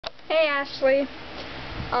Hey Ashley,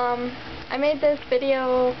 I made this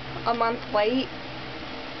video a month late,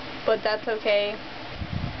 but that's okay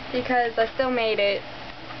because I still made it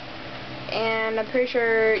and I'm pretty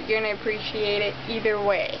sure you're gonna appreciate it either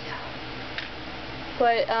way.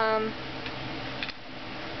 But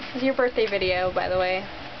this is your birthday video, by the way.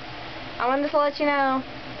 I wanted to let you know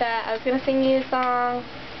that I was gonna sing you a song,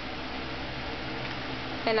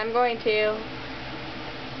 and I'm going to,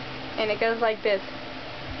 and it goes like this.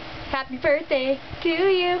 Happy birthday to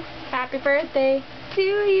you, happy birthday to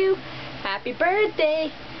you, happy birthday,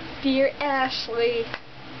 dear Ashley,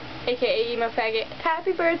 aka Emo Faggot.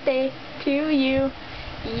 Happy birthday to you,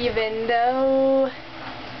 even though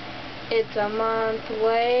it's a month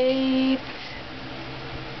late,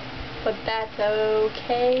 but that's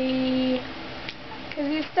okay, because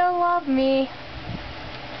you still love me.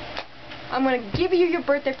 I'm going to give you your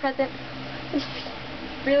birthday present.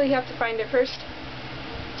 Really have to find it first.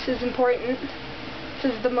 This is important.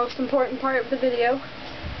 This is the most important part of the video.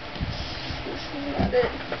 This is not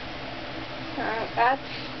it.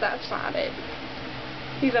 That's not it.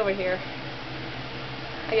 He's over here.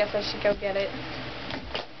 I guess I should go get it.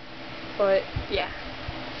 But yeah.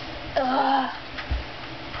 Ugh.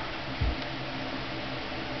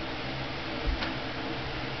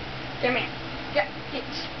 Come here. Yeah.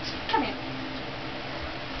 Come here.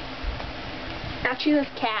 Got you this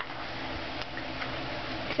cat.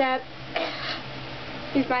 Except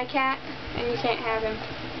he's my cat and you can't have him.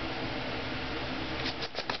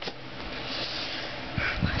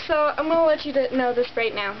 So I'm gonna let you know this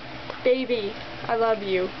right now. Baby, I love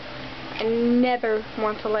you. I never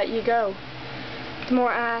want to let you go. The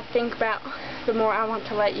more I think about, the more I want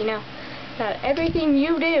to let you know that everything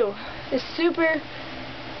you do is super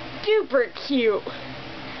duper cute.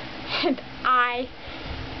 And I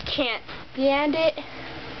can't stand it.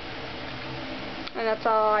 And that's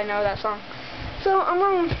all I know of that song. So I'm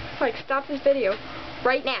gonna stop this video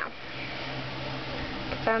right now,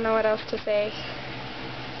 because I don't know what else to say.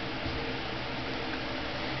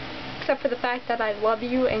 Except for the fact that I love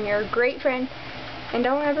you and you're a great friend. And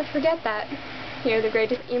don't ever forget that. You're the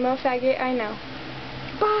greatest emo faggot I know.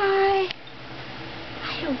 Bye!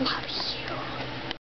 I love you.